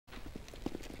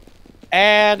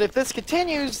And if this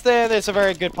continues, then there's a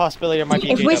very good possibility there might be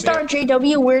a If JW. we start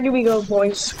JW, where do we go,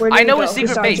 boys? Where do I we know go a if we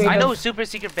secret start base. I JW? know a super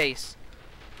secret base.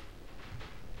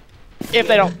 If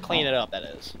they don't clean it up, that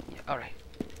is. Yeah, all right.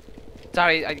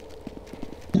 Sorry.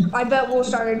 I bet we'll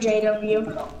start a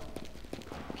JW.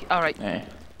 All right. Hey.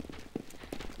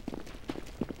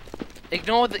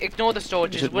 Ignore the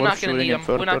storages. We're not gonna need them.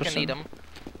 We're not gonna need them.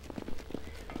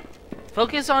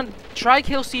 Focus on try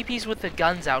kill CPs with the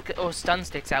guns out or stun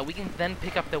sticks out. We can then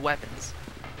pick up their weapons.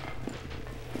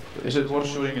 Is it worth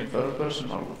shooting in third person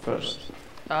or first?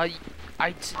 I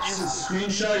just.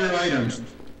 Screenshot your items.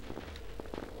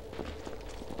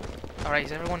 All right,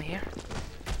 is everyone here?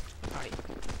 All right.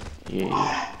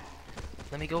 Yeah.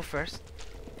 Let me go first.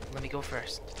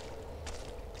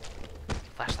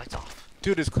 Flashlights off.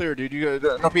 Dude, it's clear, dude. You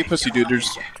don't be a pussy, dude.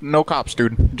 There's no cops,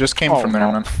 dude. Just came from there,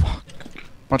 man. Fuck.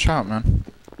 Watch out, man.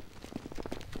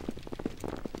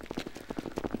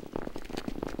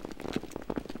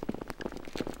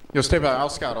 Yo, stay back. I'll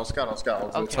scout.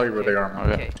 I'll tell you where they are,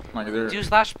 man. Okay. Like, they're... Do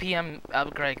 /PM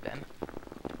Greg then.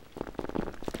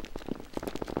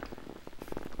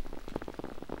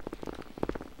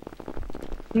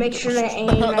 Make sure to aim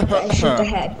at the shoot the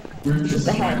head. Shoot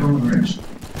the head.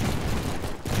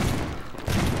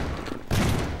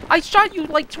 I shot you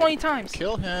like 20 times.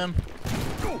 Kill him.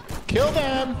 Kill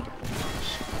them.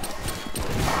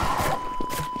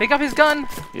 Pick up his gun.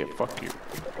 Yeah, fuck you.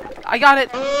 I got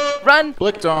it. Run.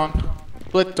 Blicked on.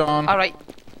 Blicked on. All right.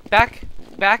 Back.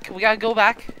 We gotta go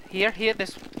back. Here.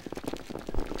 This. What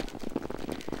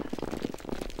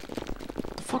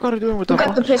the fuck are you doing with Who that?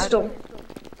 got the pistol?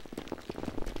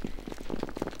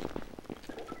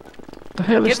 The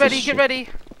hell is this Get shit? ready.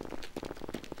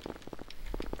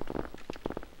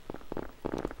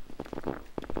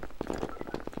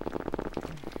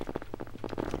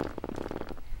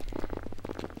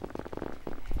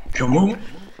 Come on.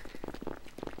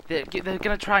 They're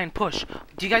gonna try and push.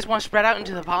 Do you guys want to spread out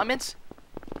into the apartments?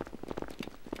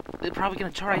 They're probably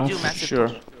gonna try and do a massive Sure.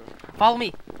 push. Follow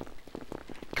me.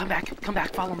 Come back.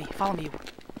 Follow me.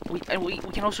 We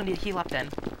can also need to heal up then.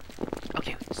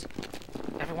 Okay.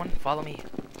 Everyone, follow me.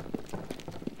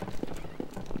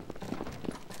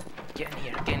 Get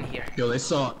in here. Yo, they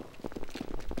saw it.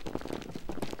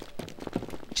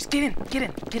 Just get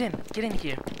in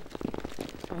here.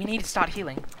 We need to start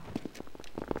healing.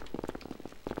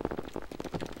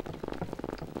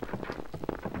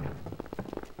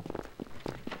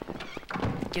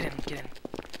 Get in.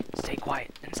 Stay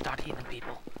quiet and start healing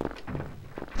people.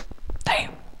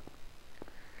 Damn.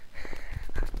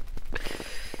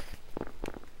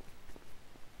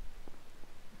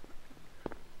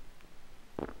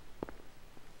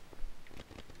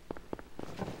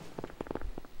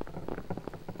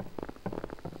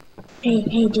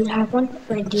 Hey, do you have one?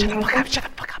 Fred, do you have one? Shut the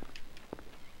fuck up.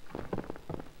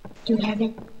 Do you have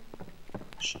it?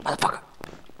 Motherfucker.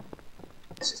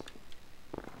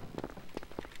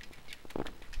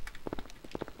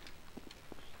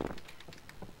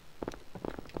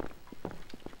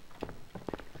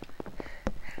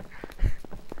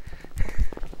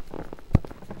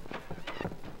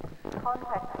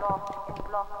 Contact lost in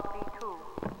block B2.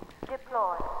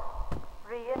 Deploy.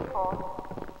 Reinforce.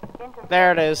 Intercept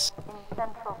There it is. in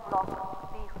central block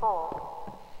B4.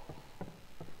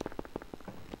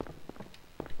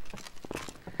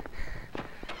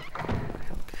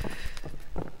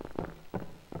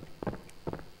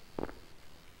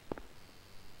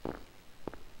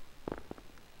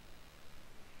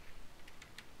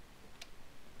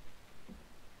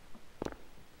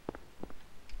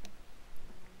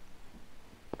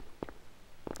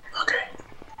 Okay.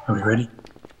 Are we ready?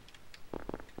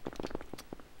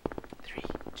 3,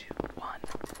 2, 1.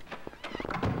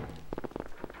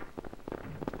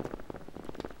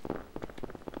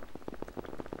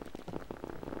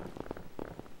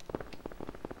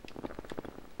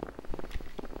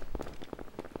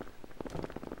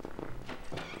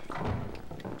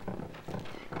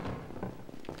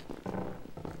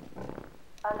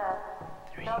 Alert.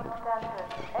 Non-standard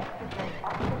exigent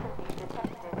activity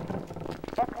detected.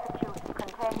 Execute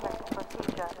containment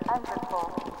procedure and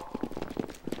report.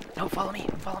 No, follow me.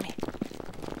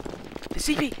 The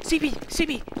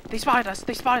CP. They spotted us.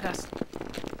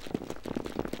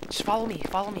 Just follow me.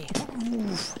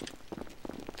 Move.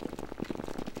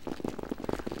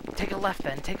 Take a left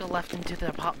then. Take a left into the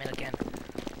apartment again.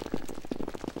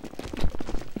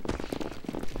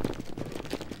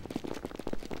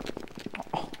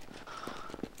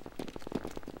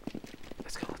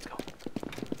 Let's go.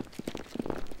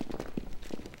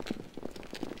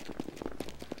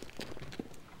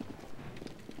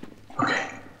 Okay.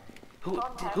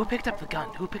 Who picked up the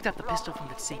gun? Who picked up the pistol from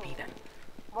the CP then?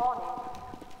 Warning.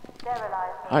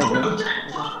 Sterilize. I know.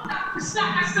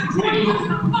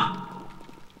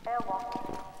 Airwalk.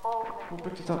 All Who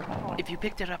picked it up? Oh my. If you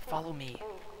picked it up, follow me.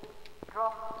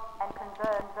 drop and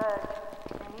converge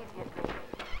immediately.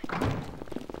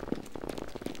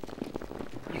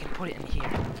 You can put it in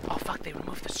here. Oh fuck, they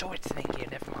removed the swords thing here,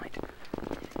 never mind.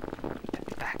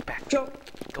 Back. Joe.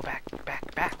 Go back.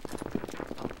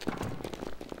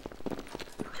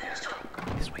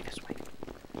 This way.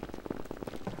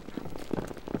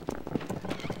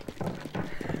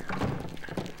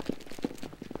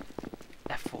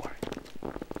 F4.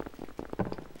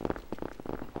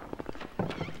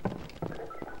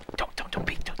 Don't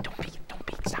peek, don't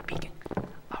peek, stop peeking.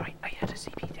 Alright, I heard a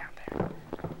CP down there.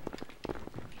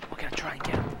 We're gonna try and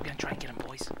get him,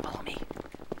 boys. Follow me.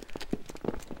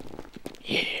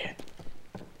 Yeah.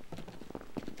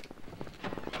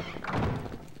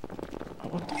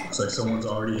 Looks like someone's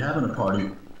already having a party.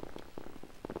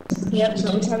 Yep,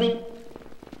 someone's having.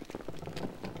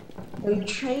 We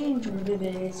trained with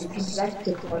it as a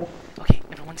consecutive one. Okay,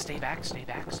 everyone stay back.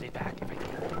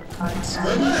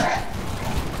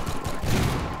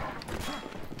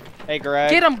 Hey, Greg.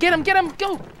 Get him,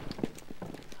 go!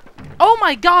 Oh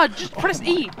my god, just press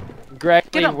E!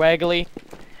 Greggly, Get him. Waggly.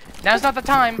 Now's not the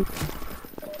time.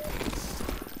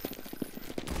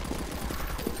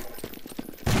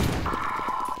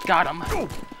 Got him.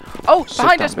 Oh,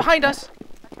 behind us!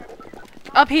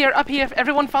 Up here,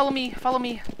 everyone follow me.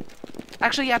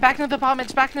 Actually, yeah, back into the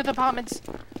apartments.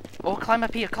 Oh, climb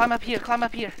up here.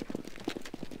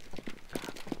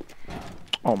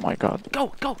 Oh my god.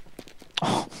 Go!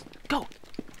 Oh. Go!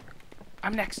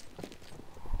 I'm next.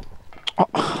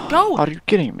 Oh. Go! Are you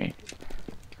kidding me?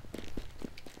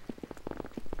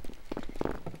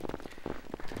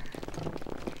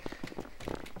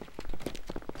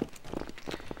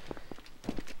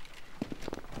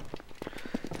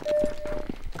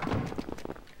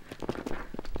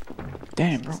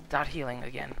 Damn, bro. Start healing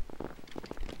again.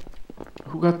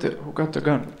 Who got the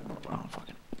gun? Oh,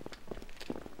 fucking.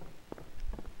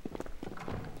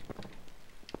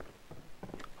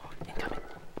 Incoming.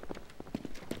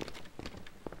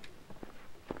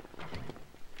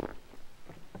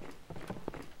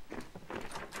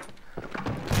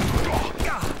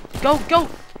 Go!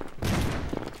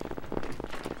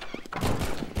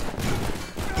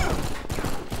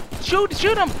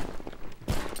 Shoot him!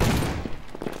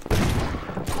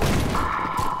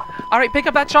 Alright, pick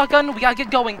up that shotgun. We gotta get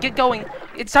going.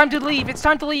 It's time to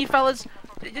leave, fellas.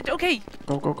 Okay.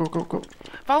 Go.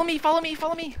 Follow me. Follow me.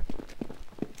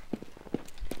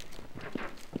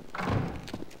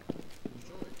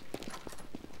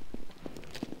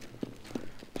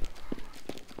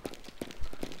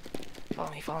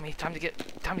 Time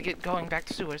to get going back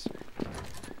to sewers.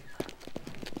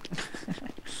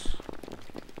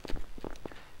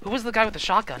 Who was the guy with the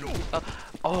shotgun?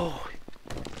 Oh.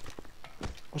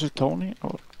 Was it Tony?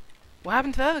 Or... What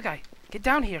happened to the other guy? Get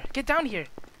down here.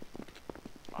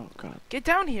 Oh god. Get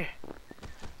down here.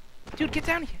 Dude, get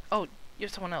down here. Oh, you're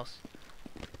someone else.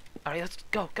 Alright, let's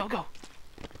go.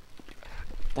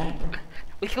 Damn.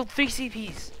 We killed 3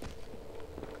 CPs.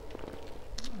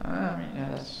 I mean, yeah,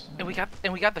 that's...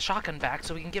 And we got the shotgun back,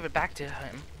 so we can give it back to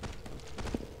him.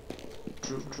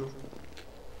 True.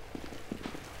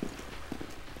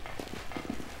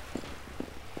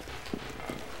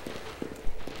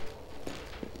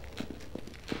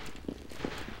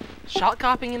 Shot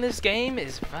copping in this game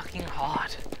is fucking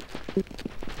hard.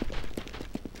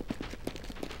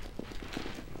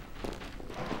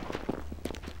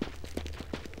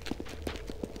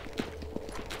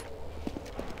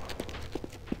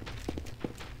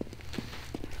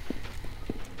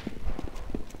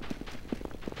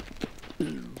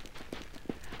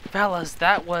 Fellas,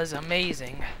 that was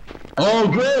amazing. Oh,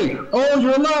 great! Oh,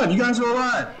 you're alive! You guys are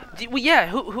alive! Yeah,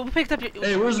 who picked up your...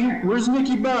 Hey, where's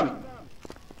Nicky Bobby?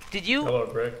 Did you... Hello,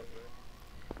 Greg.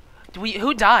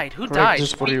 Who died? Who died?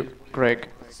 Just for you, Greg.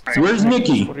 Where's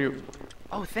Nicky? For you,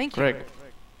 Oh, thank you. Greg.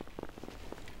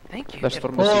 Thank you. That's for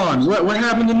me. Hold on, what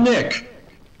happened to Nick?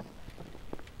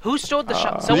 Who stole the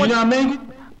shot? Did Someone... he not make it?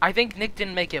 I think Nick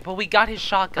didn't make it, but we got his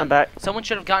shotgun. I'm back. Someone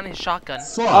should have gotten his shotgun.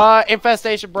 Fuck.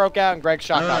 Infestation broke out and Greg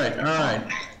shot. Alright.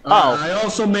 Oh. I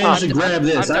also managed to grab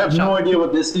this. I have no idea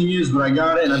what this thing is, but I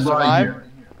got it and I brought it here.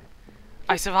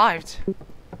 I survived.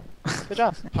 Good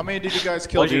job. How many did you guys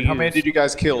kill, What'd you dude? How many use? did you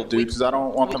guys kill, dude? Because I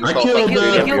don't want them to I talk killed,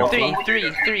 about We killed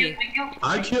JW. three.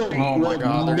 I killed. Oh my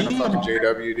god, they're gonna me fucking and-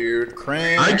 JW, dude.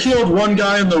 Cringe. I killed one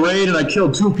guy in the raid and I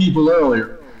killed 2 people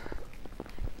earlier.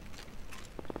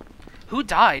 Who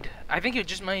died? I think it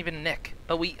just might have been Nick.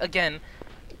 But we, again,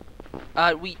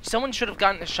 Someone should have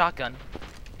gotten a shotgun.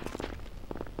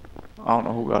 I don't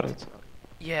know who got it.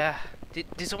 Yeah. Did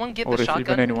someone get Or the if even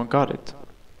shotgun? anyone got it.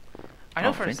 I know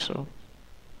don't for think so.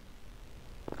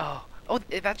 Oh,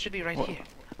 that should be right What?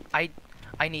 here.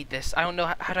 I need this. I don't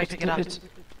know how do I pick it up.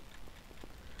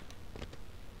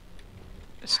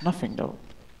 It's nothing though.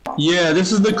 Yeah,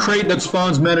 this is the crate that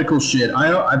spawns medical shit.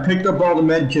 I picked up all the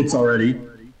med kits already.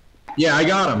 Yeah, I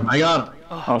got them.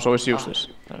 Oh, so it's useless.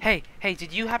 Hey,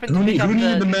 did you happen to Who pick up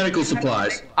needed the the? medical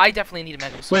supplies? I definitely need a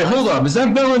medical supply. Wait, hold up. Is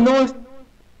that Bella North?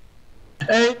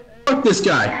 Hey, fuck this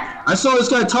guy. I saw this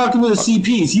guy talking to the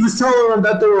CPs. He was telling them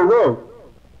that they were rogue.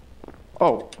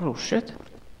 Oh shit.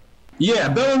 Yeah,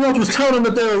 Bella North was telling them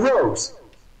that they were rogues.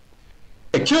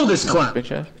 Hey, kill this clown.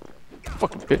 Bitch ass.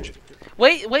 Fucking bitch.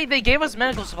 Wait, they gave us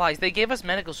medical supplies.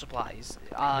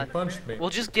 Punched me. We'll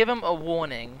just give him a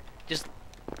warning. Just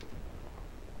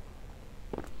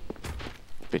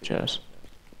Bitch ass.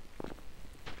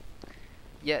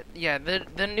 yeah,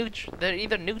 they're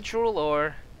either neutral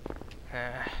or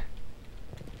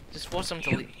just force them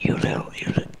to leave. You little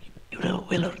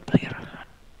willow player.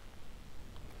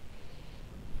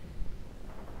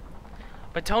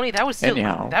 But Tony, that was still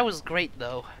Anyhow. that was great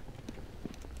though.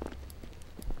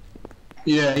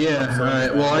 Yeah.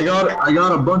 Alright, well, I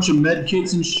got a bunch of med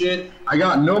kits and shit. I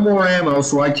got no more ammo,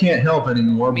 so I can't help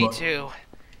anymore. Me but- too.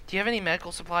 Do you have any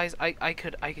medical supplies? I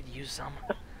could use some.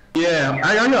 Yeah,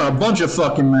 I got a bunch of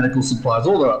fucking medical supplies.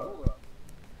 Hold up.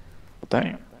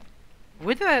 Damn.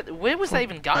 Where was that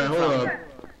even gotten Alright, hold from?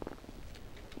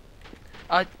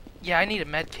 up. Yeah, I need a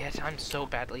med kit. I'm so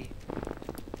badly.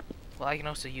 Well, I can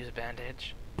also use a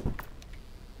bandage.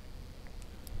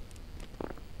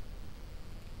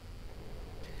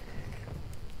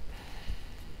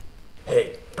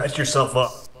 Hey, patch yourself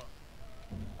up.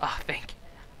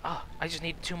 Ah, I just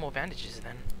need 2 more bandages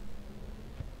then.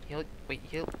 Heal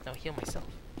myself.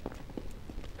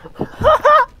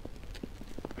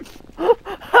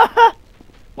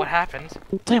 What happened?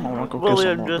 Damn, I wanna go kill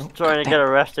William someone. just trying to get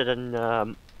arrested in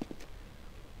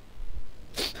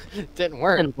Didn't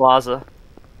work. Plaza.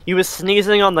 He was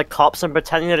sneezing on the cops and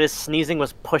pretending that his sneezing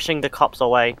was pushing the cops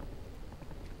away.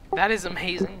 That is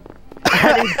amazing.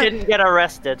 And he didn't get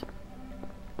arrested.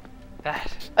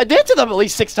 I did to them at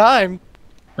least 6 times.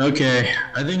 Okay,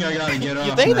 I think I gotta get off.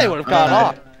 You think they now. would have gone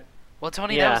Alright. off? Well,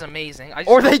 Tony, Yeah. that was amazing.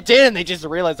 Or they did, and they just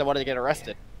realized they wanted to get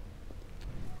arrested.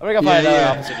 I'm gonna go find another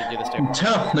Yeah. officer to do this too.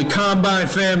 Tell the Combine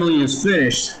family is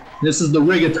finished. This is the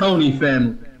Rigatoni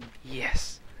family.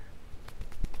 Yes.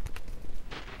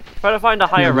 Try to find a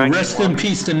higher rank. Rest in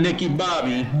peace to Nicky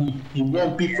Bobby. He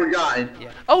won't be forgotten. Yeah.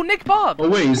 Oh, Nick Bob. Oh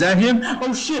wait, is that him?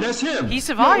 Oh shit, that's him. He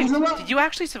survived. Yo, he's alive. Did you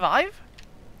actually survive?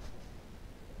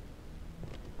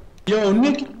 Yo,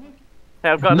 Nick. Hey,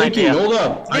 I've got an Nicky, idea. hold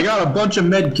up. I got a bunch of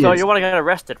med kits. So you want to get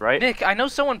arrested, right? Nick, I know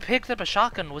someone picked up a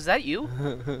shotgun. Was that you?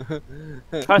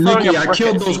 Try throwing Nicky, a I brick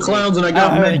killed at those CP. clowns and I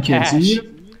got med kits. cash.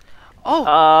 Oh.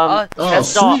 Oh, let's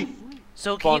stop. sweet.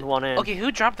 So can Spawned you, one in. okay,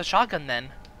 who dropped the shotgun then?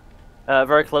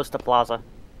 Very close to Plaza.